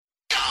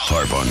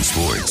Harp on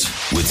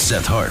Sports with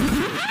Seth Harp.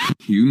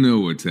 You know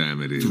what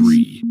time it is.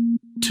 3,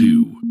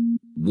 2,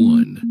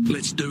 1.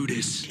 Let's do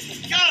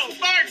this. Yo,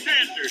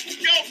 bartender,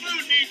 your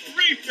food needs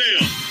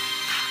refill.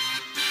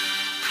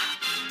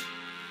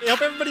 I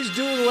hope everybody's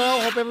doing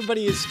well. Hope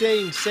everybody is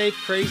staying safe.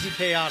 Crazy,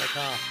 chaotic,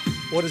 huh?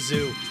 What a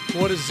zoo.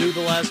 What a zoo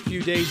the last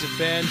few days have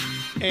been.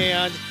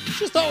 And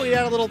just thought we'd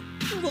add a little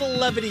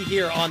levity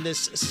here on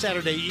this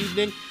Saturday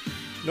evening.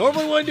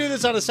 Normally wouldn't do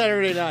this on a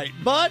Saturday night,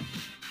 but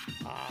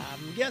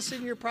I'm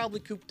guessing you're probably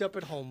cooped up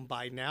at home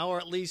by now, or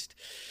at least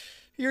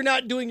you're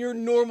not doing your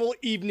normal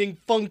evening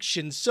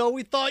functions. So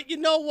we thought, you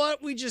know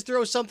what? We just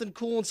throw something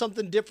cool and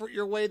something different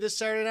your way this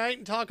Saturday night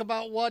and talk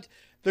about what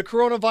the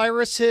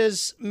coronavirus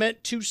has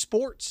meant to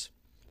sports.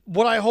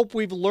 What I hope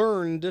we've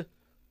learned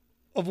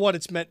of what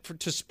it's meant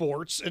to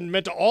sports and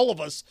meant to all of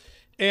us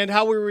and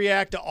how we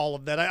react to all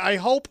of that. I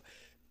hope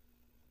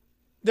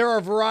there are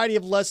a variety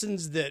of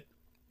lessons that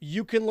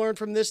you can learn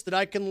from this, that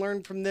I can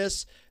learn from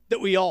this,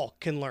 that we all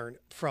can learn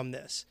from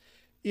this.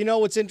 You know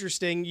what's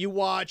interesting? You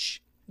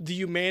watch the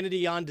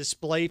humanity on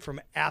display from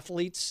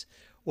athletes,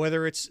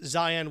 whether it's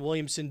Zion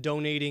Williamson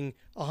donating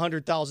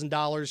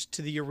 $100,000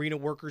 to the arena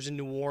workers in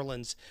New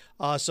Orleans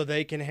so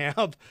they can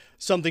have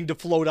something to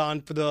float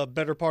on for the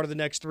better part of the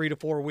next 3 to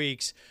 4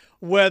 weeks,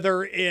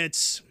 whether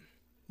it's,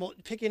 well,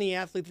 pick any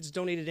athlete that's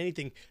donated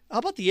anything. How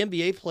about the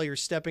NBA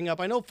players stepping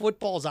up? I know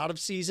football's out of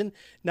season,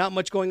 not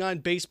much going on.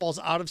 Baseball's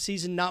out of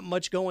season, not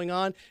much going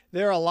on.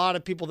 There are a lot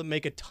of people that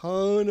make a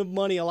ton of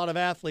money, a lot of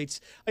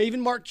athletes.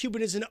 Even Mark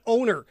Cuban is an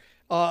owner,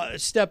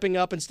 stepping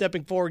up and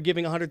stepping forward,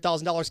 giving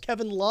 $100,000.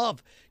 Kevin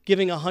Love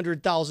giving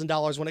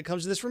 $100,000 when it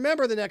comes to this.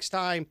 Remember, the next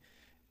time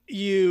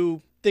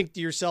you think to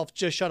yourself,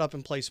 just shut up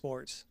and play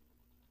sports.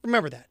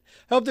 Remember that.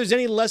 I hope there's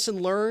any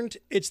lesson learned.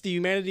 It's the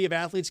humanity of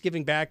athletes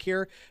giving back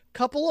here.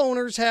 Couple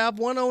owners have.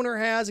 One owner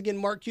has. Again,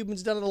 Mark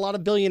Cuban's done it. A lot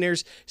of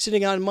billionaires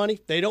sitting on money.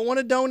 They don't want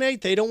to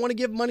donate. They don't want to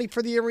give money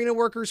for the arena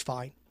workers.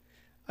 Fine.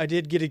 I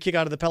did get a kick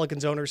out of the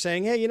Pelicans owner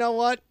saying, hey, you know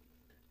what?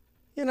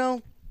 You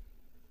know,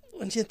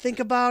 when you think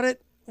about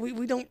it,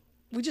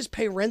 we just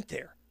pay rent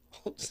there.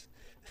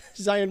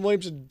 Zion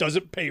Williamson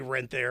doesn't pay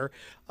rent there.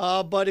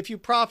 But if you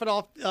profit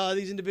off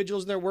these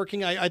individuals and they're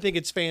working, I think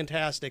it's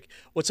fantastic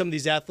what some of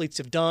these athletes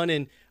have done.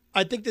 And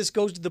I think this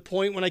goes to the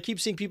point when I keep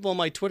seeing people on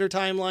my Twitter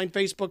timeline,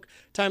 Facebook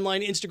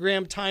timeline,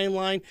 Instagram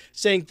timeline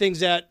saying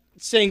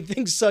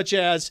things such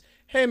as,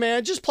 hey,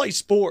 man, just play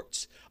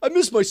sports. I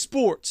miss my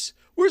sports.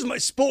 Where's my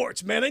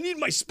sports, man? I need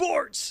my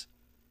sports.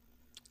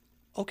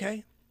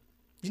 Okay.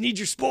 You need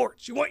your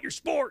sports. You want your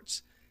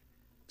sports.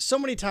 So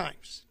many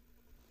times.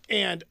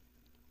 And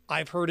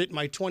I've heard it in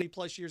my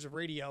 20-plus years of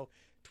radio,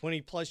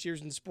 20-plus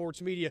years in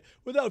sports media.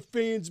 Without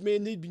fans,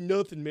 man, they'd be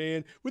nothing,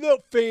 man.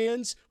 Without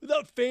fans,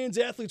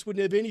 athletes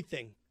wouldn't have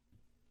anything.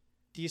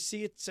 Do you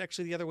see it's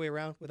actually the other way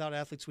around? Without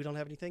athletes, we don't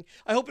have anything.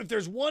 I hope if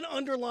there's one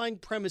underlying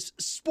premise,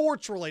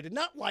 sports-related,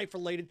 not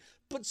life-related,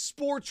 but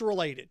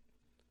sports-related,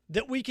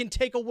 that we can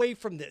take away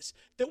from this,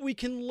 that we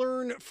can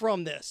learn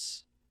from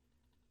this,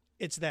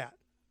 it's that.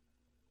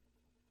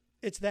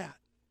 It's that.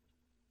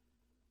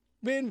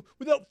 Man,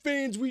 without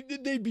fans,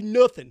 they'd be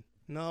nothing.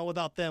 No,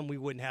 without them, we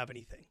wouldn't have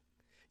anything.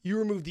 You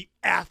remove the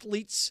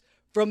athletes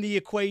from the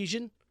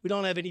equation, we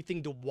don't have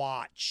anything to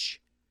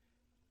watch.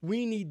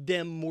 We need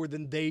them more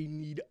than they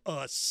need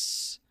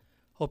us.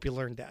 Hope you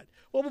learned that.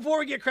 Well, before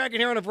we get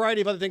cracking here on a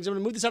variety of other things, I'm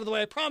going to move this out of the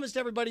way. I promised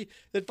everybody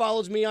that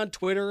follows me on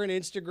Twitter and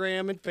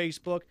Instagram and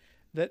Facebook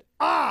that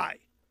I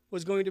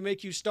was going to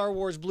make you Star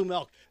Wars Blue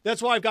Milk.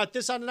 That's why I've got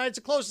this on tonight. It's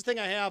the closest thing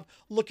I have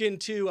looking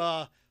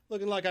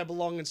like I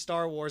belong in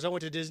Star Wars. I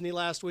went to Disney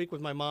last week with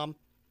my mom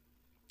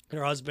and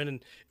her husband, and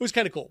it was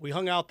kind of cool. We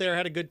hung out there,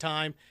 had a good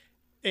time,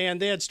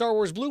 and they had Star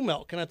Wars Blue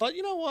Milk. And I thought,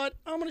 you know what?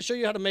 I'm going to show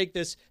you how to make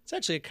this. It's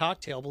actually a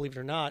cocktail, believe it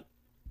or not.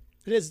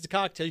 It is. It's a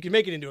cocktail. You can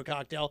make it into a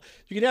cocktail.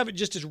 You can have it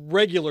just as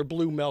regular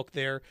blue milk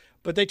there,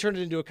 but they turned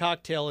it into a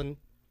cocktail, and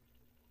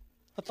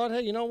I thought,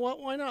 hey, you know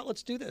what? Why not?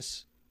 Let's do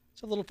this.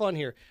 It's a little fun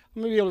here.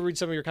 I'm going to be able to read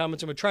some of your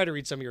comments. I'm going to try to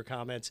read some of your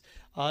comments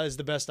as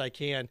the best I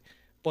can.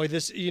 Boy,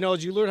 this,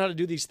 as you learn how to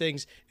do these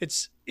things,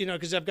 it's,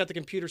 because I've got the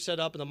computer set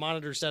up and the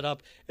monitor set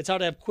up, it's how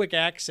to have quick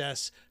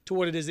access to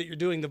what it is that you're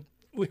doing.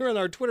 We run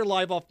our Twitter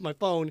Live off my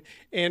phone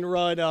and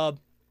run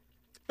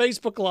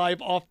Facebook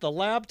Live off the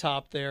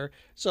laptop there.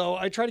 So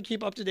I try to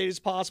keep up to date as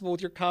possible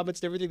with your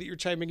comments and everything that you're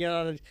chiming in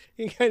on.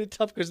 It's kind of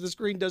tough because the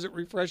screen doesn't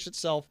refresh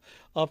itself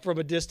from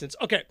a distance.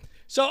 Okay,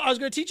 so I was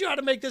going to teach you how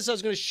to make this. I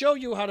was going to show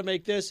you how to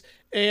make this,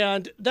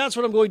 and that's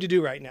what I'm going to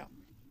do right now.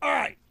 All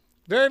right,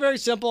 very, very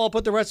simple. I'll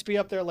put the recipe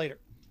up there later.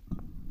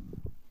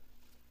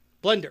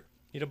 Blender.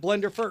 Need a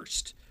blender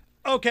first.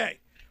 Okay,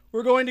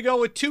 we're going to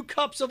go with 2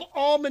 cups of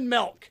almond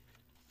milk.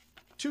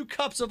 2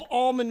 cups of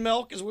almond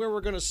milk is where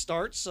we're going to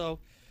start, so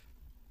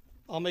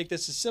I'll make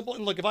this as simple.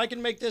 And look, if I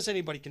can make this,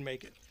 anybody can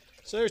make it.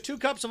 So there's 2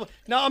 cups of...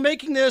 Now, I'm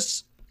making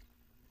this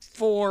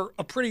for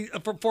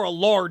a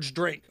large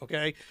drink,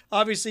 okay?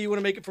 Obviously, you want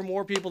to make it for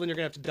more people, then you're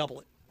going to have to double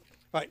it.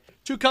 All right,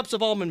 2 cups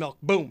of almond milk.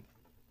 Boom.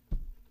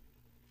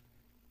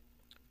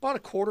 About a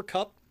 1/4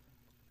 cup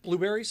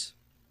blueberries.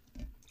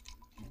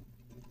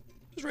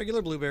 Just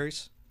regular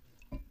blueberries.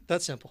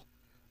 That's simple.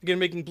 Again,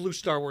 making blue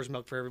Star Wars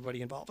milk for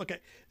everybody involved. Okay,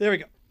 there we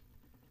go.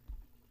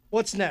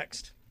 What's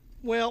next?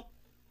 Well,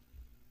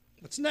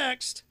 what's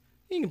next?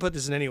 You can put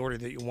this in any order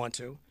that you want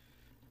to.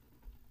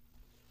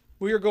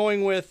 We are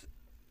going with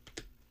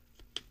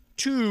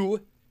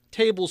 2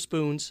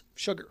 tablespoons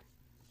sugar.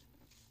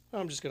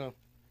 I'm just going to...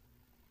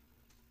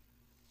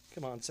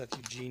 Come on, Seth,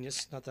 you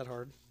genius. Not that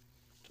hard.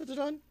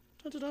 Dun-dun-dun,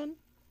 dun-dun-dun,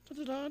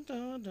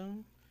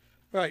 dun-dun-dun-dun.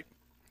 All right.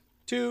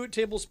 2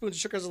 tablespoons of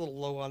sugar. Is a little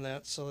low on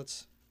that, so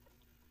let's...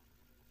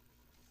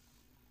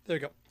 There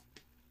you go.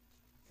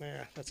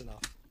 Yeah, that's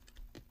enough.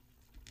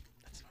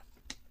 That's enough.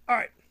 All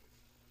right.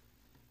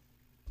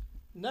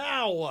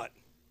 Now what?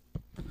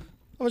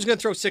 I'm just going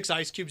to throw 6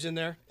 ice cubes in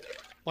there.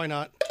 Why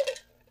not?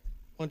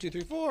 1, 2,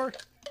 3, 4.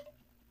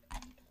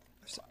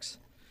 6.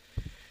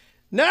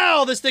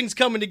 Now this thing's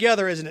coming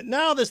together, isn't it?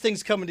 Now this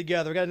thing's coming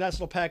together. We got a nice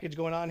little package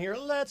going on here.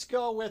 Let's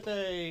go with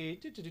a...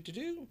 Just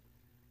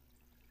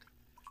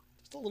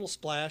a little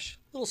splash.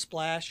 Little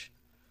splash.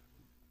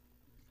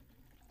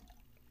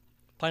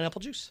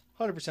 Pineapple juice.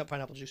 100%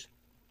 pineapple juice.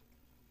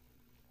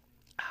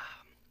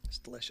 Ah, it's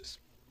delicious.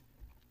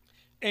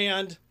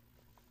 And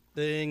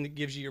the thing that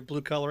gives you your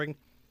blue coloring,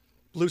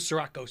 blue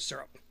Sirocco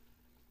syrup.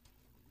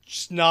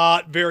 Just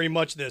not very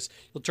much of this.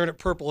 You'll turn it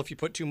purple if you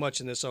put too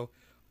much in this, so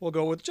we'll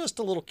go with just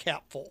a little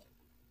capful.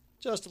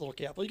 Just a little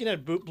capful. You can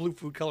add blue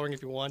food coloring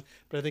if you want,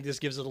 but I think this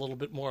gives it a little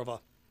bit more of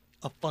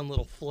a fun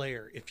little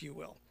flair, if you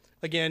will.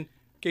 Again, in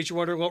case you're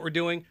wondering what we're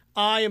doing,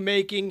 I am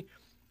making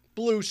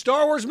blue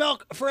Star Wars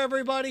milk for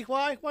everybody.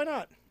 Why? Why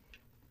not?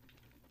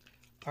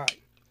 All right.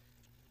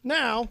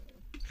 Now,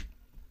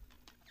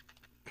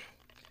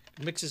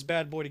 mix this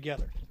bad boy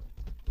together.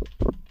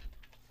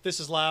 If this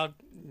is loud,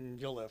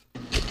 you'll live.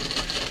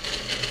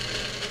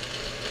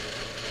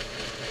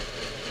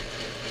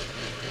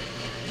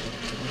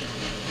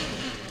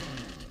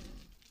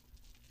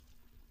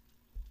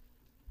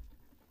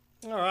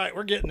 All right,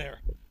 we're getting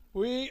there.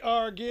 We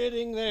are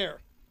getting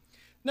there.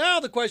 Now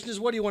the question is,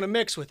 what do you want to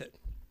mix with it?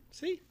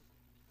 See?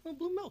 Oh,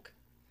 blue milk.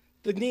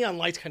 The neon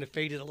lights kind of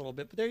faded a little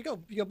bit, but there you go.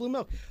 You got blue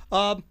milk.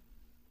 Oh,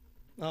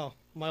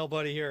 my old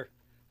buddy here,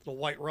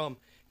 little white rum.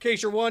 In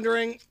case you're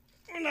wondering,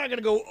 we're not going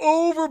to go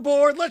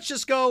overboard. Let's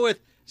just go with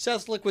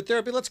Seth's Liquid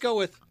Therapy. Let's go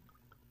with,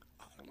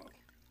 I don't know,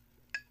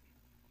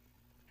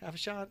 half a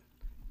shot.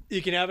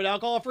 You can have it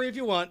alcohol-free if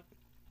you want.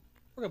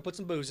 We're going to put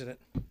some booze in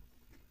it.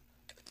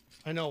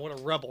 I know, what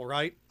a rebel,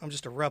 right? I'm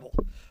just a rebel.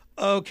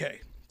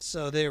 Okay,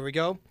 so there we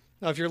go.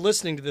 Now, if you're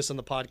listening to this on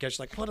the podcast,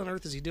 you're like, what on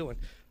earth is he doing?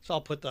 So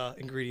I'll put the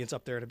ingredients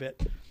up there in a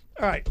bit.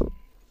 All right.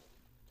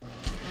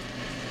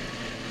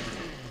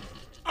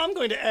 I'm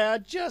going to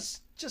add,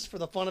 just for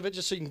the fun of it,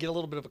 just so you can get a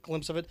little bit of a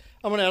glimpse of it,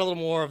 I'm going to add a little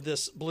more of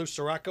this blue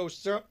Sirocco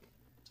syrup.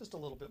 Just a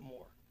little bit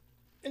more.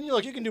 And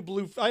look, you can do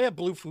blue. I have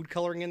blue food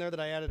coloring in there that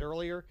I added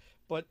earlier,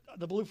 but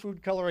the blue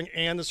food coloring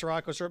and the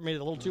Sirocco syrup made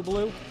it a little too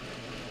blue.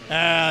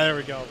 There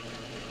we go.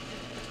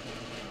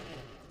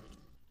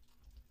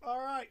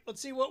 All right,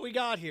 let's see what we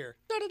got here.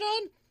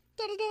 Da-da-dun,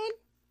 da-da-dun,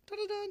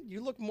 da-da-dun.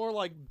 You look more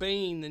like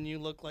Bane than you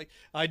look like...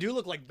 I do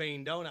look like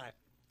Bane, don't I?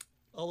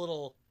 A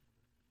little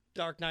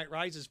Dark Knight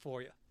Rises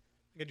for you.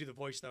 I gotta do the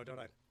voice, though, don't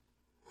I?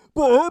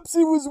 Perhaps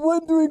he was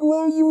wondering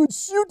why you would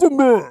shoot a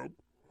man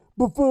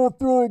before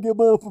throwing him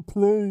off a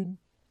plane.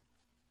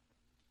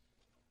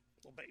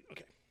 Little Bane,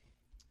 okay.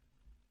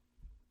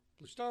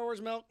 Blue Star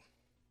Wars milk.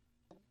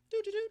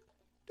 Do-do-do,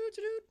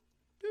 do-do-do,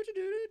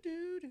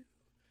 do-do-do-do-do,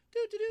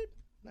 do-do-do.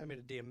 I made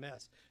a damn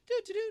mess.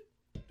 Do-do-do,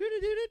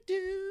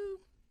 do-do-do-do-do.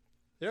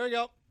 There we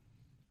go.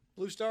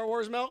 Blue Star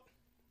Wars milk.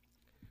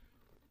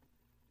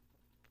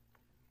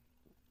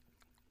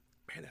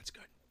 Man, that's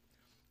good.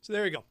 So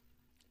there you go.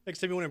 Next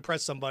time you want to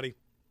impress somebody,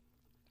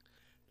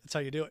 that's how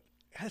you do it.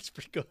 That's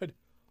pretty good.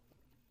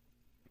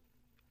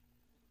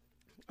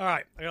 All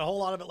right. I got a whole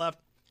lot of it left.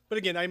 But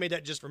again, I made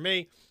that just for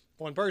me.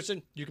 One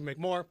person. You can make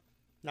more.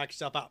 Knock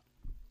yourself out.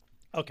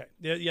 Okay.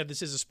 Yeah,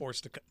 this is a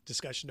sports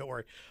discussion. Don't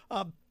worry.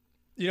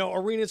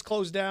 Arenas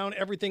closed down.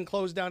 Everything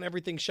closed down.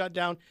 Everything shut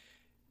down.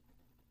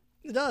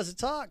 It does. It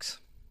sucks.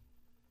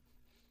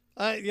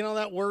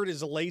 That word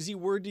is a lazy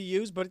word to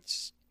use, but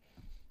it's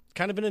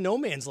kind of in a no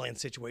man's land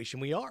situation.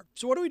 We are.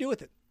 So what do we do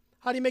with it?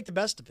 How do you make the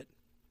best of it?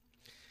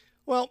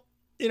 Well,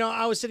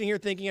 I was sitting here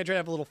thinking I try to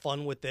have a little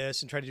fun with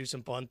this and try to do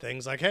some fun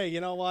things like, hey,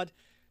 you know what?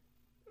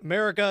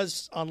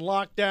 America's on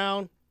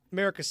lockdown.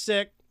 America's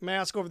sick.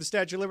 Mask over the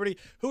Statue of Liberty.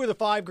 Who are the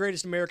 5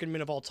 greatest American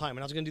men of all time? And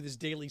I was going to do this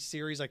daily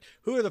series like,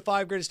 who are the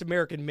 5 greatest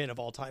American men of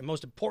all time?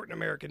 Most important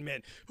American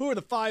men. Who are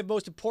the 5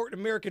 most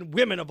important American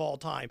women of all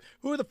time?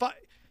 Who are the 5...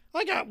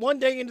 I got one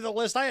day into the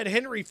list. I had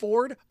Henry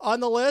Ford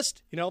on the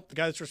list. The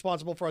guy that's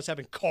responsible for us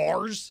having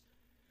cars.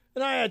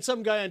 And I had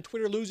some guy on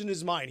Twitter losing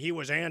his mind. He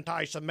was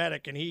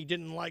anti-Semitic and he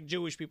didn't like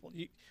Jewish people.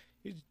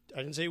 I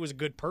didn't say he was a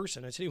good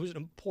person. I said he was an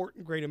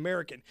important, great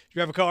American. Do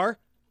you have a car?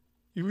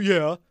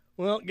 Yeah.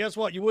 Well, guess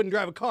what? You wouldn't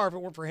drive a car if it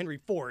weren't for Henry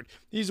Ford.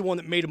 He's the one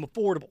that made them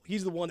affordable.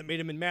 He's the one that made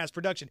them in mass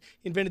production.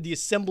 He invented the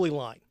assembly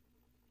line.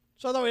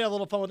 So I thought we had a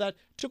little fun with that.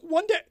 Took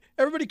one day.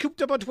 Everybody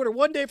cooped up on Twitter.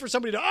 One day for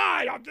somebody to,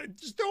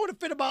 just throwing a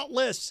fit about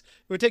lists.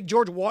 We would take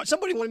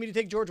somebody wanted me to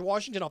take George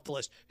Washington off the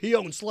list. He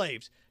owned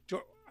slaves. I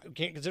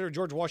can't consider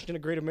George Washington a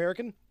great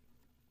American.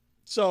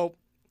 So,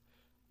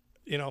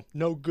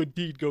 no good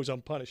deed goes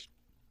unpunished.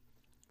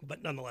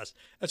 But nonetheless,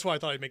 that's why I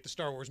thought I'd make the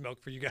Star Wars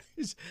milk for you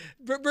guys.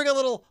 Bring a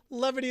little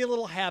levity, a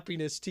little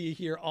happiness to you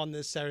here on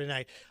this Saturday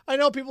night. I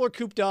know people are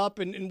cooped up,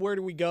 and where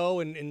do we go?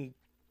 And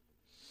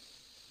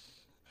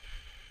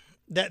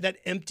that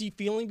empty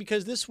feeling,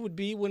 because this would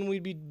be when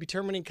we'd be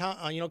determining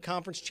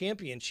conference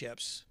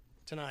championships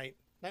tonight.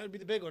 That would be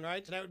the big one,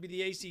 right? Tonight would be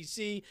the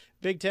ACC,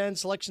 Big Ten,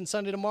 Selection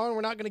Sunday tomorrow, and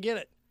we're not going to get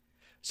it.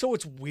 So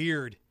it's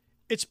weird.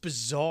 It's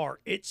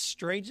bizarre. It's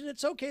strange, and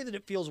it's okay that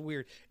it feels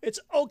weird. It's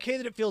okay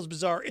that it feels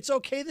bizarre. It's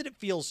okay that it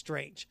feels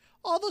strange.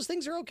 All those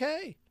things are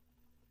okay.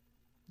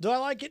 Do I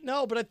like it?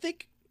 No, but I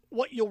think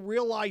what you'll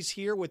realize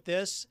here with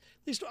this,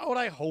 at least what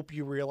I hope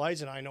you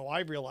realize, and I know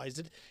I've realized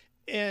it,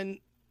 and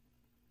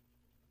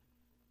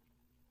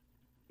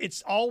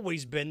it's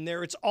always been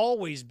there. It's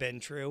always been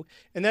true.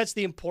 And that's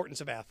the importance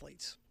of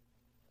athletes.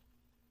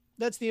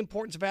 That's the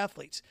importance of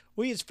athletes.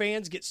 We as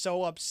fans get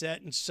so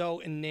upset and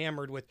so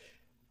enamored with,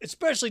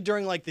 especially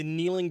during like the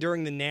kneeling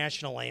during the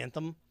national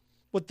anthem.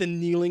 What the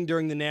kneeling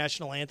during the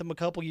national anthem a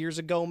couple years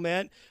ago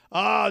meant.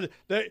 I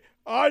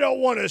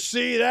don't want to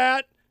see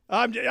that.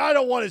 I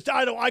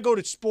go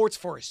to sports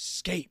for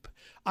escape.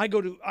 I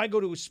go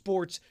to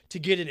sports to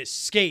get an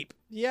escape.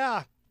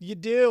 Yeah, you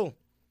do.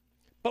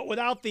 But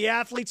without the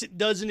athletes, it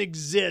doesn't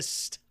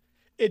exist.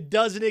 It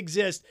doesn't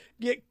exist.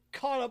 Get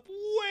caught up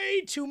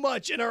way too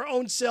much in our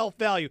own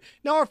self-value.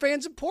 Now, are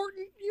fans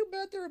important? You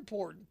bet they're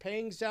important.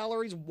 Paying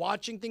salaries,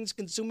 watching things,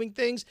 consuming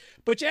things.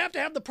 But you have to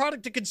have the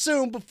product to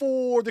consume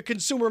before the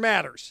consumer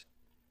matters.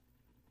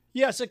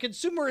 Yes, a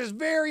consumer is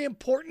very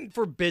important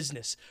for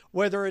business,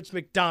 whether it's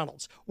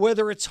McDonald's,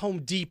 whether it's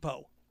Home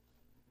Depot.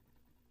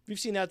 We've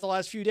seen that the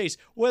last few days.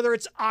 Whether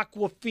it's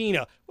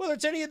Aquafina, whether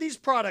it's any of these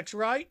products,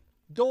 right?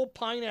 Dole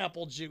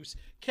pineapple juice,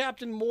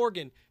 Captain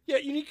Morgan. Yeah,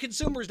 you need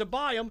consumers to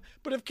buy them,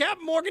 but if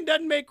Captain Morgan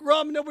doesn't make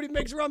rum, nobody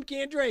makes rum,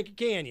 can't drink it,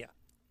 can you?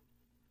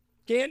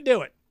 Can't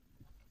do it.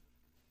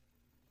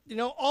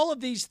 All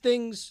of these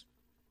things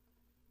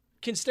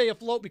can stay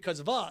afloat because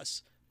of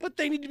us, but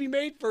they need to be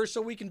made first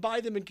so we can buy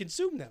them and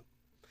consume them.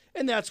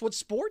 And that's what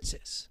sports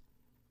is.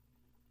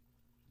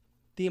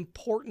 The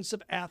importance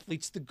of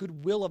athletes, the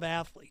goodwill of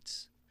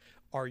athletes.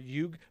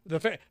 You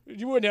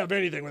wouldn't have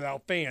anything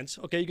without fans.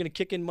 Okay, you're going to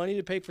kick in money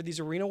to pay for these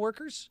arena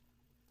workers?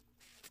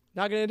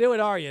 Not going to do it,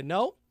 are you?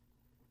 No?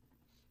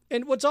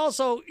 And what's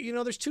also,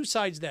 there's two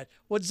sides to that.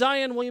 What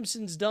Zion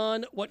Williamson's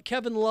done, what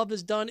Kevin Love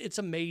has done, it's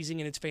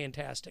amazing and it's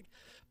fantastic.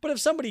 But if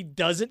somebody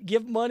doesn't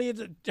give money,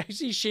 I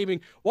see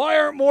shaming. Why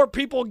aren't more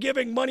people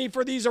giving money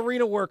for these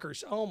arena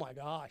workers? Oh my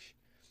gosh.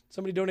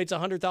 Somebody donates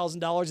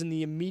 $100,000 and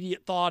the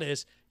immediate thought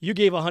is, you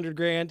gave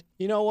 $100,000.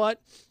 You know what?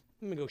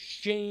 I'm going to go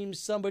shame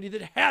somebody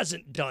that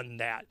hasn't done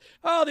that.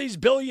 Oh, these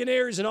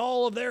billionaires and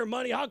all of their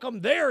money, how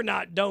come they're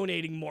not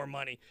donating more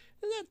money?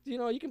 And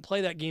that, you can play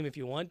that game if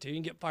you want to. You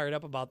can get fired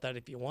up about that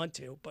if you want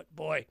to. But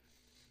boy,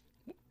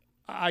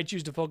 I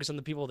choose to focus on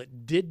the people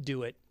that did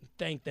do it.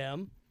 Thank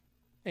them.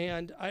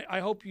 And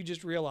I hope you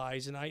just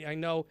realize, and I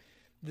know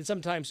that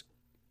sometimes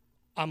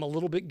I'm a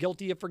little bit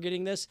guilty of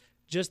forgetting this,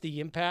 just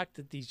the impact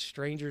that these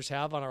strangers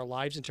have on our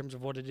lives in terms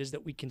of what it is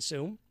that we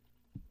consume.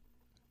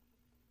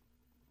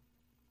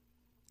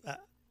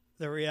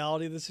 The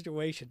reality of the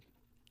situation.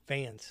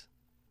 Fans.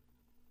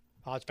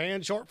 Oh, it's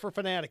fan short for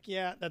fanatic.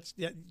 Yeah, that's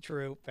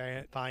true.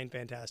 Fine,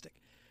 fantastic.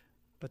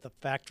 But the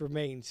fact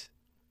remains,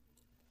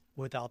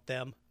 without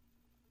them,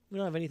 we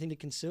don't have anything to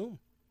consume.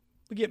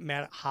 We get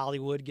mad at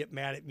Hollywood, get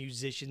mad at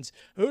musicians.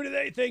 Who do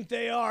they think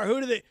they are?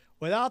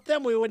 Without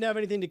them, we wouldn't have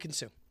anything to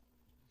consume.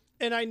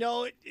 And I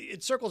know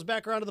it circles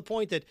back around to the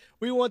point that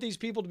we want these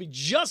people to be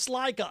just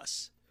like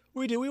us.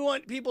 We do. We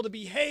want people to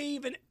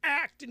behave and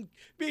act and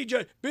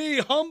be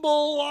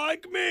humble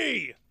like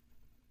me.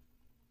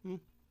 I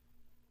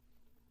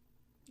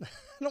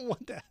don't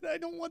want that. I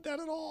don't want that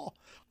at all.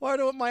 Why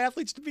do I want my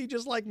athletes to be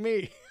just like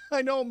me?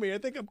 I know me. I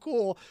think I'm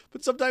cool,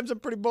 but sometimes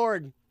I'm pretty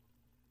boring.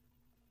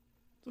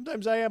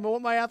 Sometimes I am. I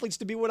want my athletes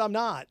to be what I'm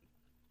not.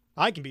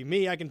 I can be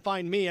me. I can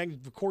find me. I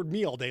can record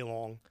me all day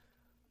long.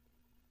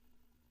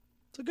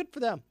 So good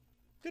for them.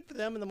 Good for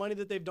them and the money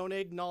that they've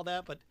donated and all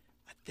that. But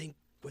I think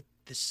what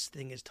this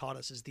thing has taught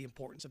us is the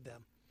importance of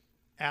them.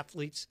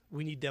 Athletes,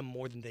 we need them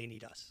more than they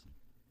need us.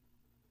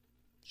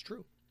 It's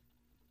true.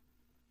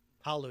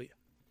 Hallelujah.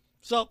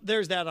 So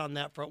there's that on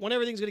that front. When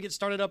everything's going to get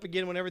started up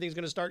again, when everything's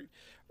going to start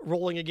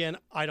rolling again,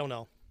 I don't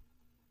know.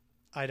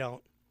 I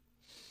don't.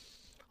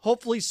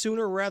 Hopefully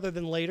sooner rather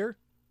than later.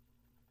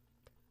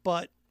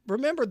 But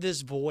remember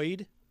this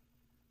void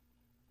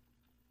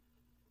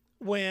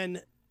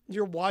when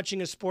you're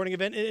watching a sporting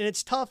event, and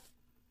it's tough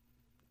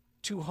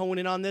to hone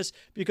in on this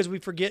because we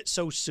forget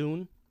so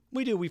soon.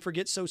 We do. We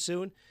forget so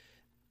soon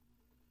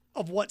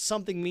of what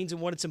something means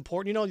and what it's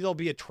important. There'll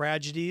be a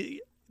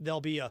tragedy.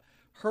 There'll be a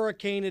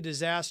hurricane, a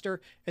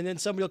disaster, and then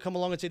somebody will come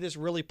along and say this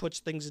really puts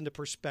things into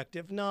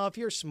perspective. No, if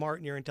you're smart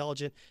and you're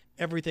intelligent,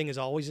 everything is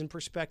always in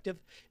perspective.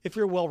 If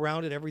you're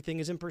well-rounded, everything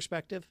is in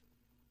perspective.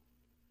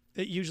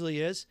 It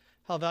usually is.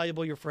 How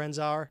valuable your friends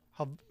are,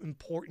 how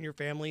important your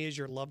family is,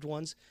 your loved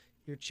ones,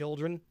 your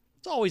children.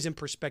 It's always in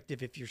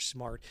perspective if you're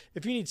smart.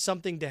 If you need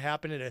something to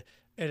happen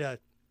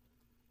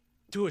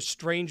to a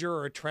stranger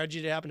or a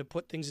tragedy to happen to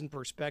put things in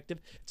perspective,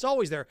 it's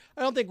always there.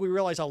 I don't think we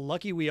realize how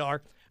lucky we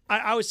are.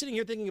 I was sitting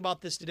here thinking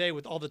about this today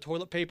with all the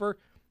toilet paper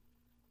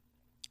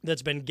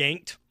that's been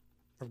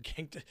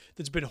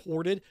that's been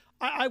hoarded.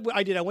 I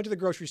went to the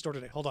grocery store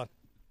today. Hold on.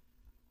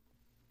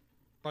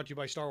 Brought to you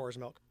by Star Wars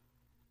milk.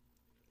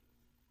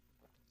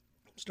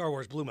 Star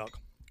Wars blue milk.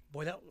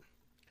 Boy, that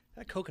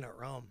coconut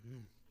rum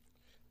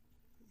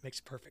makes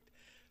it perfect.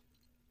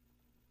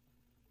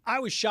 I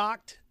was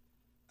shocked.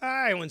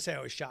 I wouldn't say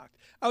I was shocked.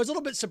 I was a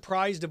little bit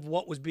surprised of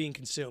what was being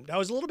consumed. I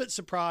was a little bit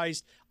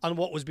surprised on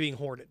what was being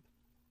hoarded.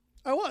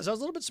 I was a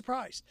little bit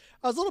surprised.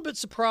 I was a little bit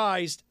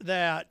surprised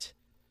that,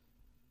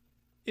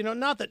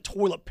 not that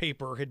toilet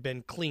paper had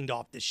been cleaned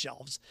off the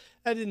shelves.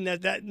 That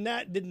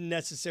didn't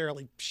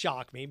necessarily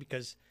shock me,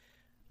 because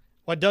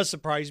what does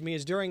surprise me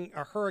is during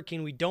a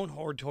hurricane, we don't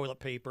hoard toilet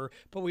paper,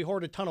 but we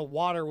hoard a ton of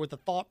water with the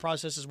thought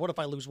process is, what if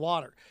I lose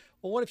water?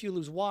 Well, what if you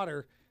lose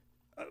water,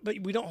 but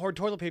we don't hoard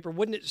toilet paper?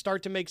 Wouldn't it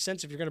start to make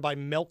sense if you're going to buy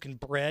milk and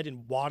bread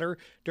and water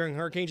during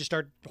hurricanes to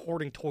start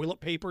hoarding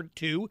toilet paper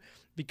too?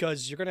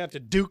 Because you're going to have to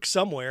duke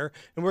somewhere,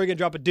 and we're going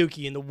to drop a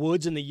dookie in the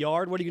woods, in the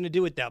yard. What are you going to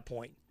do at that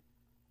point?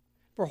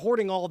 If we're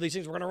hoarding all of these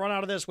things, we're going to run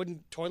out of this.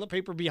 Wouldn't toilet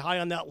paper be high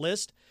on that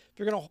list? If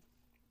you're going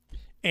to...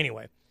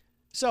 Anyway,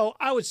 so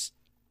I was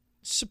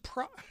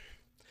surprised.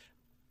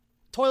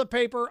 Toilet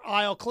paper,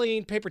 aisle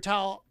cleaned. Paper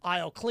towel,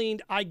 aisle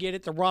cleaned. I get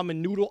it. The ramen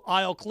noodle,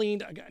 aisle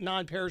cleaned. I got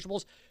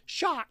non-perishables.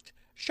 Shocked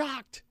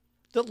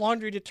that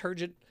laundry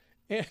detergent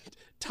and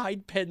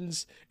Tide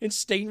pens and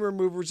stain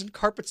removers and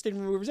carpet stain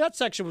removers, that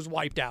section was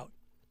wiped out.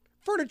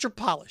 Furniture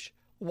polish,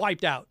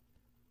 wiped out.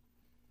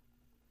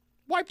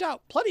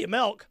 Plenty of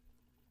milk.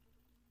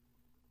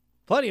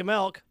 Plenty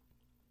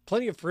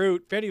of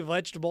fruit, plenty of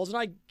vegetables, and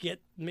I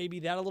get maybe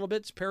that a little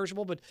bit. It's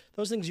perishable, but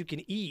those things you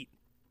can eat.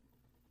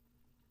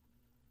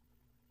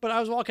 But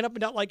I was walking up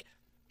and down like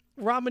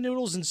ramen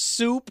noodles and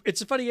soup.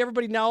 It's funny,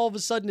 everybody now all of a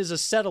sudden is a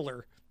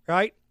settler,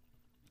 right?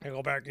 I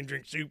go back and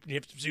drink soup and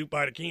have some soup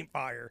by the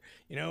campfire.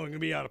 We're going to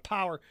be out of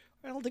power.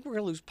 I don't think we're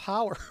going to lose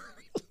power.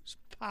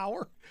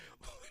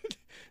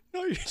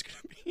 No, you're just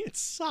going to be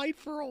inside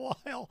for a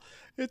while.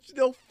 It's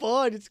no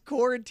fun. It's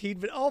quarantine.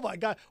 But, oh, my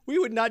God, we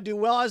would not do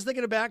well. I was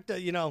thinking back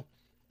to,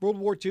 World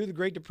War II, the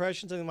Great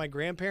Depression, something my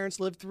grandparents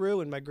lived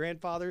through, and my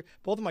grandfather,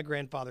 both of my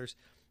grandfathers,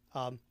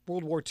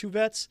 World War II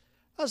vets.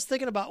 I was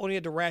thinking about when we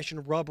had to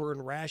ration rubber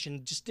and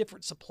ration just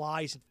different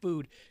supplies and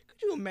food.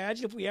 Could you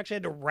imagine if we actually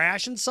had to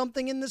ration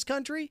something in this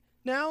country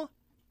now?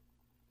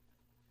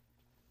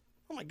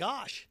 Oh, my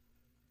gosh.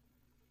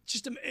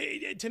 Just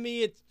to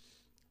me, it's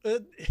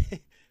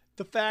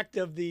the fact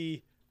of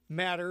the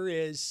matter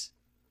is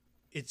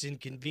it's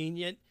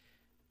inconvenient.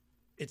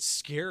 It's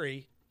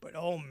scary. But,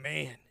 oh,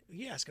 man,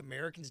 you ask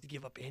Americans to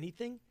give up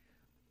anything?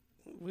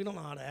 We don't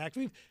know how to act.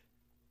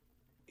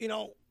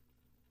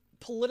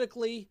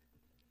 Politically,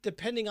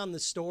 depending on the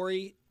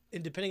story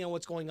and depending on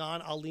what's going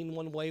on, I'll lean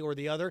one way or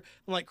the other.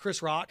 I'm like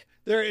Chris Rock.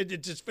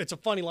 It's a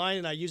funny line,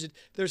 and I use it.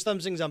 There's some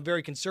things I'm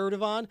very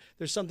conservative on.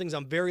 There's some things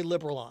I'm very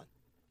liberal on.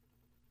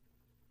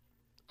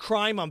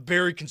 Crime, I'm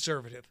very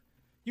conservative.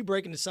 You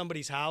break into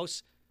somebody's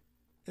house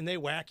and they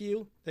whack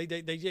you,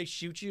 they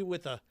shoot you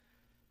with a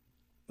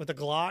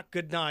Glock,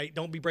 good night.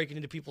 Don't be breaking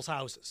into people's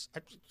houses.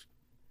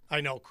 I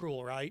know,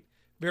 cruel, right?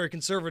 Very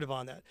conservative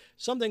on that.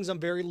 Some things I'm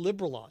very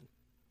liberal on.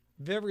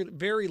 Very,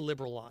 very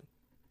liberal on.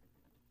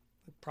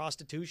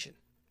 Prostitution,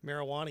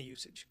 marijuana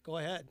usage. Go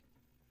ahead.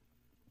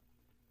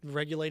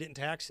 Regulate it and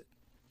tax it.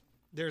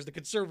 There's the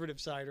conservative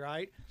side,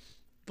 right?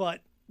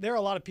 But there are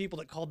a lot of people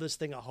that call this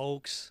thing a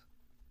hoax.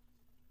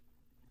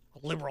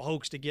 A liberal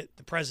hoax to get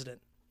the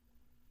president.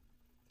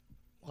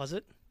 Was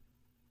it?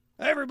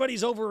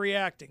 Everybody's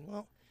overreacting.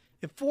 Well,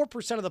 if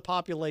 4% of the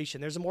population,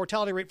 there's a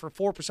mortality rate for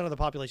 4% of the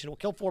population, it will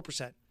kill 4%.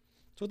 That's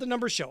what the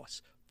numbers show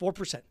us.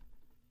 4%.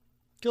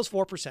 Kills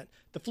 4%.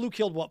 The flu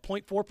killed, what,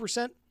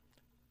 0.4%?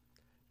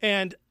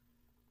 And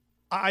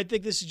I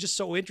think this is just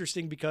so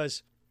interesting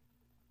because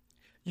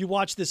you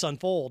watch this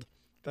unfold.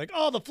 Like,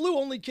 oh, the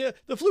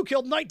flu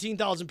killed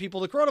 19,000 people.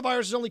 The coronavirus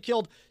has only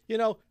killed,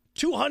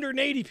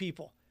 280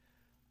 people.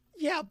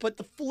 Yeah, but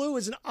the flu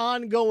is an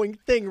ongoing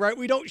thing, right?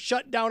 We don't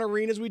shut down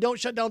arenas. We don't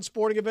shut down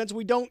sporting events.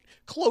 We don't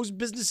close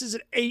businesses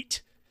at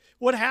 8.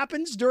 What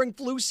happens during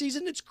flu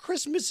season? It's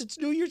Christmas. It's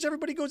New Year's.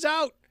 Everybody goes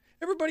out.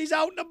 Everybody's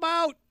out and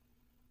about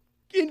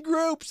in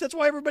groups. That's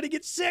why everybody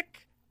gets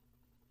sick.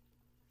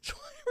 That's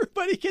why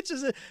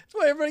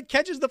everybody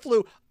catches the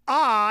flu.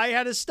 I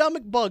had a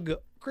stomach bug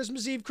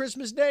Christmas Eve,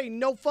 Christmas Day.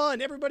 No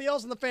fun. Everybody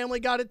else in the family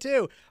got it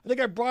too. I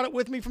think I brought it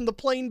with me from the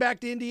plane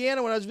back to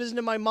Indiana when I was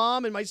visiting my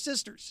mom and my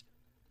sisters.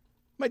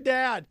 My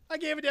dad. I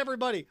gave it to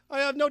everybody.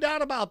 I have no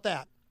doubt about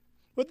that.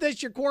 With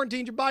this, you're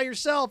quarantined, you're by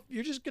yourself.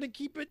 You're just going to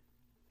keep it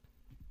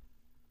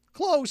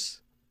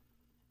close.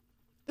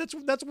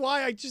 That's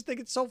why I just think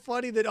it's so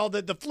funny that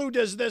the flu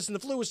does this and the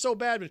flu is so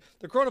bad, but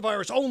the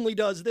coronavirus only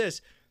does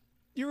this.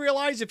 You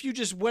realize if you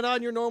just went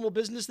on your normal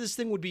business, this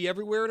thing would be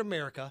everywhere in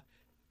America.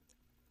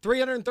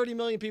 330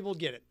 million people would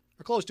get it,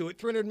 or close to it.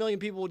 300 million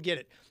people would get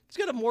it. It's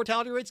got a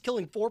mortality rate. It's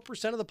killing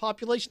 4% of the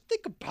population.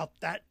 Think about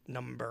that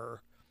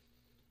number.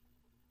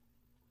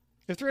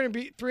 If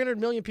 300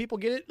 million people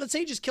get it, let's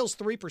say it just kills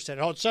 3%.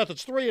 Oh, Seth,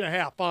 it's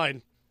 3.5%.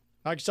 Fine.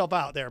 Knock yourself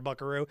out there,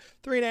 buckaroo.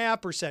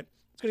 3.5%.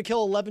 It's going to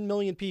kill 11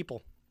 million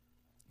people.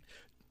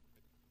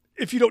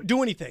 If you don't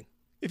do anything.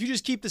 If you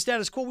just keep the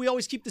status quo, we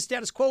always keep the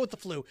status quo with the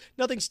flu.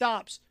 Nothing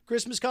stops.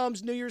 Christmas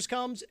comes, New Year's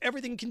comes,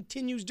 everything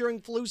continues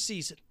during flu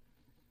season.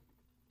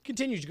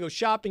 Continues. You go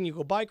shopping, you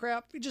go buy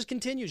crap, it just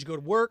continues. You go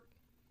to work,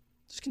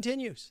 it just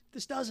continues.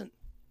 This doesn't.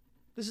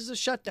 This is a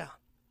shutdown.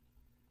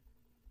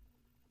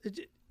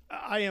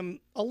 I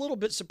am a little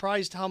bit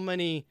surprised how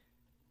many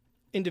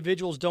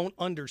individuals don't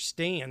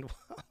understand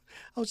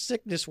how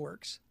sickness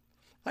works.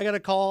 I got a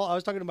call. I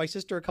was talking to my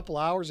sister a couple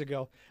hours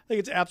ago. I think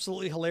it's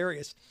absolutely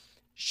hilarious.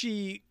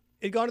 She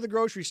had gone to the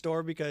grocery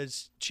store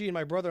because she and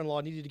my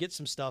brother-in-law needed to get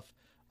some stuff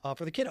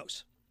for the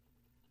kiddos.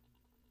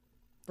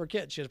 For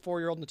kids. She had a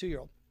 4-year-old and a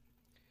 2-year-old.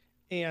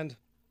 And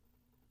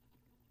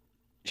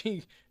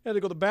she had to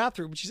go to the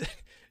bathroom.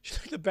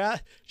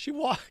 She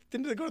walked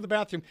into to go to the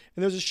bathroom,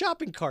 and there's a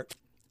shopping cart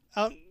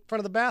out in front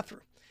of the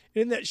bathroom.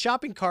 And in that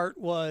shopping cart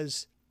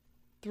was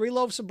 3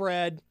 loaves of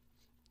bread,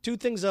 2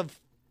 things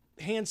of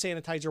hand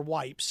sanitizer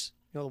wipes,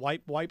 the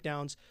wipe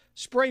downs,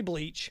 spray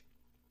bleach,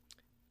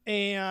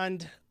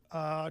 and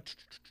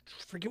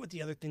forget what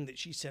the other thing that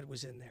she said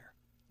was in there.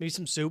 Maybe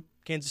some soup,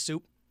 cans of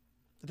soup.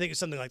 I think it's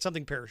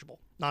something perishable,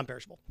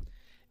 non-perishable.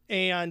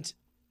 And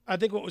I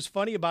think what was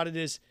funny about it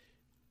is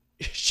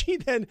she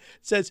then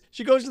says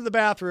she goes to the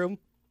bathroom.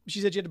 She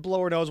said she had to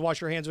blow her nose, wash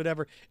her hands,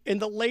 whatever. And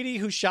the lady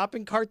whose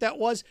shopping cart that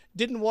was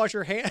didn't wash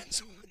her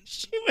hands.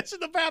 She was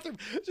in the bathroom.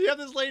 So you have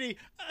this lady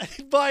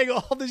buying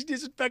all these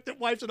disinfectant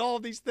wipes and all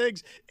of these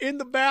things in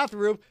the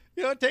bathroom.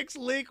 Takes a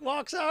leak,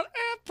 walks out,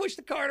 push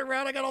the cart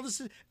around. I got all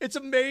this. It's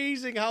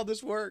amazing how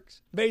this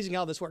works. Amazing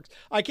how this works.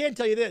 I can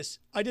tell you this.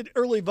 I did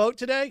early vote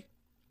today.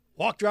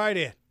 Walked right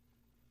in.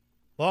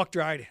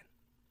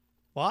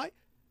 Why?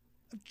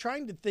 I'm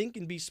trying to think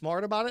and be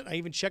smart about it. I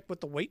even checked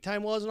what the wait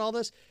time was and all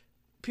this.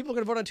 People are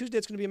going to vote on Tuesday.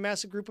 It's going to be a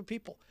massive group of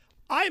people.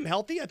 I am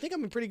healthy. I think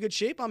I'm in pretty good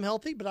shape. I'm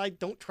healthy, but I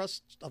don't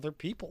trust other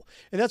people.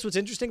 And that's what's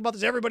interesting about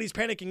this. Everybody's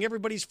panicking.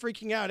 Everybody's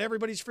freaking out.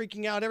 Everybody's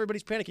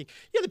panicking.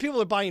 Yeah, the people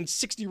that are buying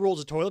 60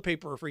 rolls of toilet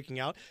paper are freaking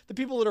out. The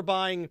people that are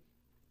buying,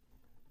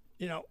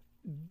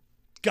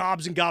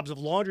 gobs and gobs of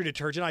laundry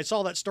detergent. I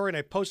saw that story and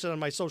I posted on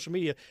my social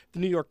media, the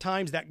New York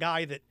Times, that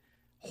guy that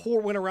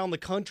went around the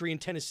country in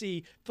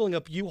Tennessee filling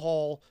up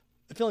U-Haul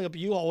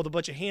with a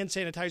bunch of hand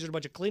sanitizer, a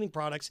bunch of cleaning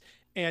products,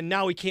 and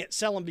now he can't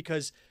sell them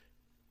because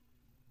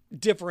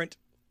different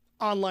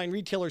online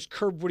retailers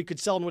curbed what he could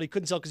sell and what he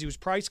couldn't sell because he was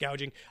price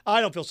gouging. I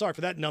don't feel sorry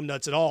for that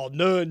numbnuts at all.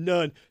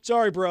 None.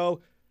 Sorry,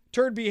 bro.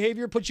 Turd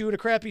behavior puts you in a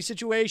crappy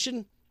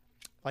situation.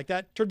 Like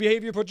that. Turd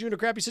behavior puts you in a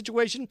crappy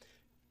situation.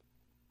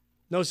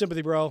 No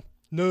sympathy, bro.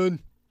 None.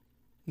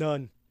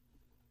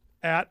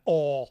 At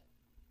all.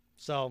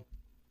 So,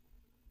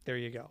 there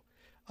you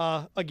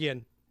go.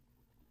 Again,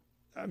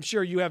 I'm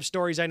sure you have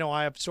stories. I know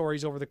I have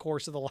stories over the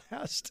course of the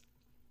last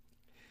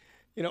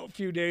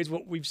few days.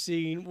 What we've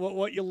seen,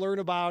 what you learn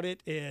about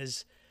it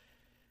is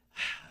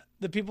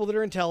the people that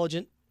are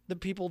intelligent, the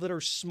people that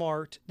are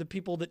smart, the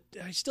people that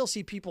I still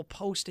see people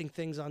posting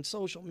things on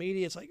social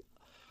media. It's like,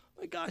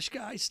 oh my gosh,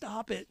 guys,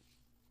 stop it.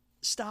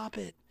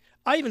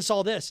 I even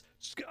saw this.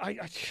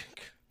 I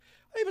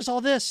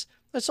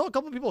saw a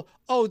couple of people.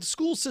 Oh, the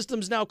school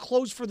system's now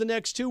closed for the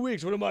next 2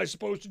 weeks. What am I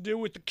supposed to do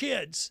with the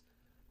kids?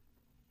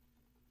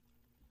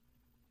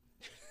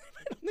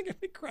 I don't think I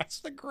can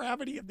grasp the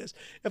gravity of this.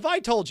 If I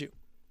told you,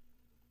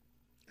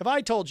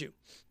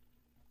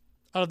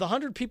 out of the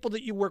 100 people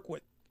that you work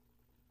with,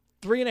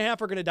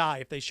 3.5 are going to die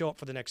if they show up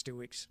for the next 2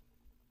 weeks.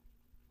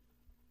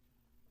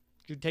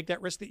 Would you take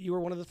that risk that you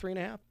were one of the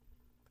 3.5?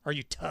 Are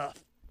you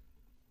tough?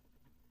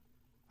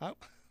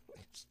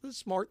 It's the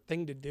smart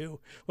thing to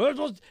do.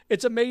 Well,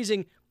 it's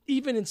amazing,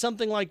 even in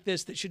something like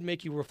this that should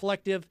make you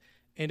reflective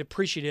and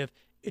appreciative.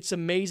 It's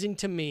amazing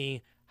to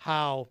me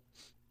how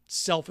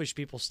selfish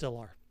people still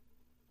are.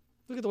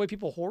 Look at the way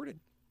people hoarded.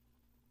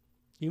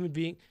 Human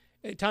being.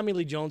 Tommy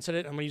Lee Jones said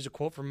it. I'm going to use a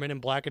quote from Men in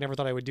Black. I never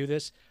thought I would do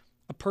this.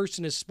 A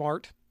person is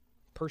smart.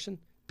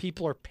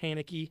 People are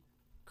panicky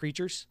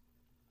creatures.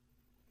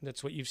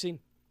 That's what you've seen.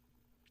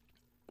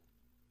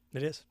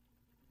 It is.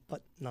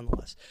 But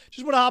nonetheless,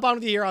 just want to hop on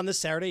with you here on this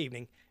Saturday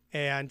evening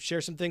and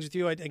share some things with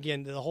you.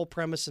 Again, the whole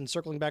premise and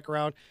circling back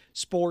around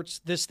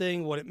sports, this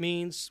thing, what it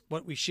means,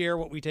 what we share,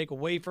 what we take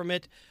away from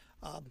it.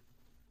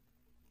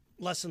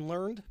 Lesson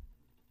learned.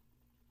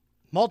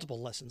 Multiple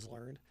lessons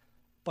learned.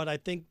 But I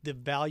think the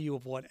value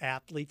of what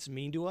athletes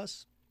mean to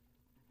us.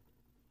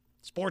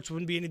 Sports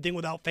wouldn't be anything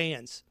without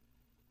fans.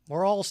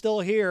 We're all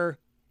still here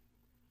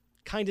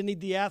kind of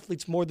need the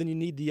athletes more than you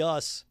need the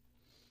us.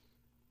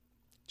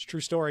 It's a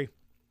true story.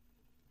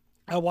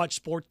 I watch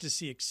sports to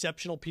see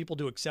exceptional people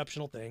do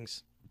exceptional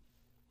things.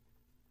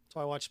 That's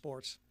why I watch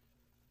sports.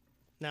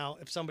 Now,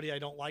 if I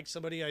don't like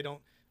somebody,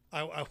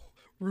 I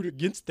root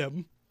against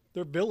them.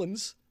 They're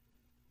villains.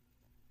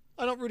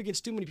 I don't root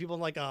against too many people.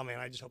 I'm like, oh man,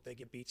 I just hope they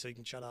get beat so you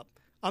can shut up.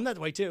 I'm that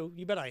way too.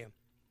 You bet I am.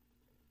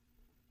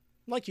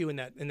 I'm like you in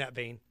that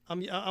vein.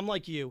 I'm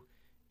like you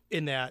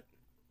in that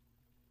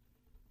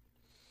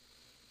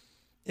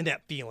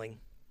feeling.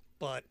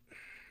 But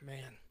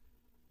man,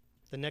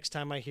 the next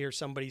time I hear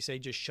somebody say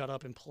just shut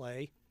up and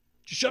play,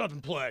 kind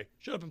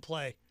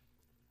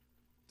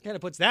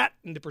of puts that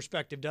into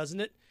perspective, doesn't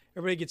it?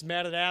 Everybody gets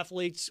mad at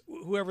athletes,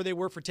 whoever they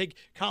were, for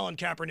Colin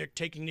Kaepernick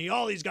taking a knee,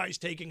 all these guys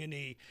taking a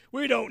knee.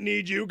 We don't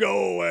need you,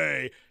 go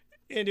away.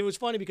 And it was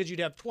funny because you'd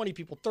have 20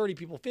 people, 30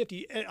 people,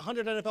 50,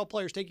 100 NFL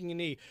players taking a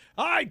knee.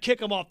 I'd kick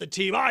them off the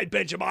team. I'd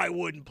bench them. I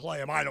wouldn't play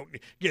them. I don't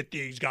get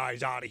these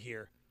guys out of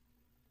here.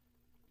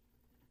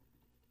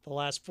 The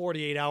last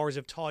 48 hours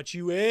have taught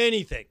you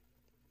anything.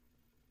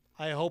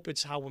 I hope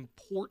it's how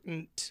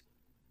important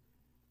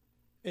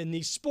in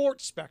the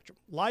sports spectrum,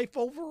 life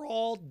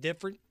overall,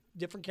 different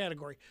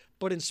category,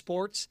 but in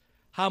sports,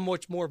 how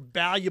much more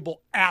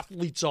valuable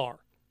athletes are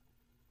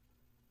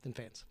than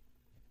fans.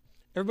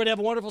 Everybody have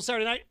a wonderful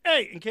Saturday night.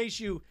 Hey, in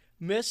case you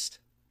missed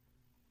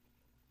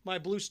my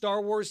blue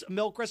Star Wars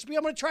milk recipe,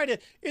 I'm going to try to,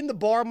 in the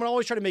bar, I'm going to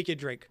always try to make you a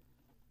drink.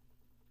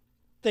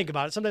 Think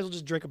about it. Sometimes we'll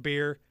just drink a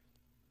beer.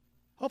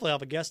 Hopefully I'll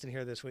have a guest in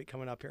here this week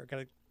coming up here.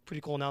 Got a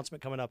pretty cool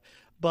announcement coming up.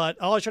 But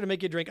I'll always try to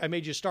make you a drink. I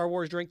made you a Star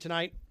Wars drink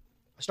tonight,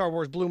 a Star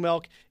Wars blue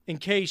milk. In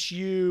case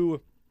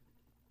you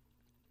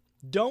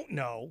don't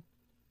know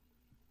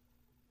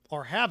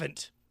or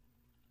haven't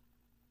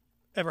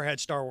ever had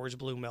Star Wars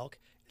blue milk,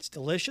 it's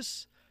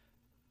delicious.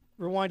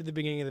 Rewind to the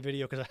beginning of the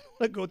video because I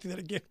want to go through that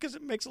again because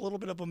it makes a little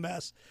bit of a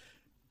mess.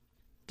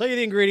 Tell you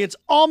the ingredients: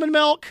 almond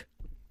milk,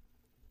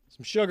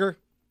 some sugar,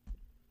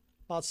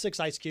 about 6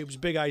 ice cubes,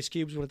 big ice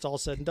cubes when it's all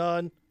said and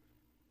done,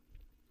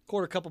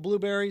 1/4 cup of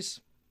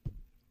blueberries,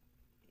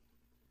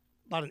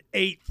 about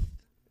 1/8.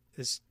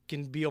 This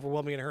can be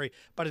overwhelming in a hurry.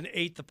 About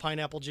 1/8 of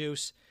pineapple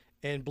juice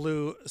and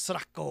blue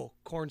Sriracha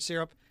corn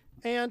syrup.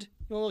 And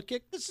a little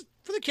kick. This is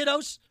for the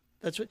kiddos.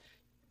 That's what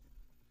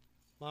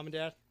Mom and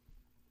Dad.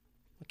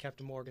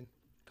 Captain Morgan,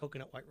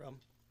 coconut white rum.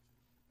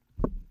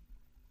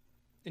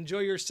 Enjoy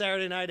your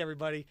Saturday night,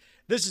 everybody.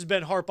 This has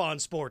been Harp on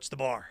Sports, the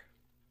bar.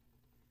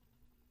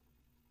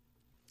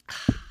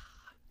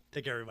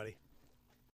 Take care, everybody.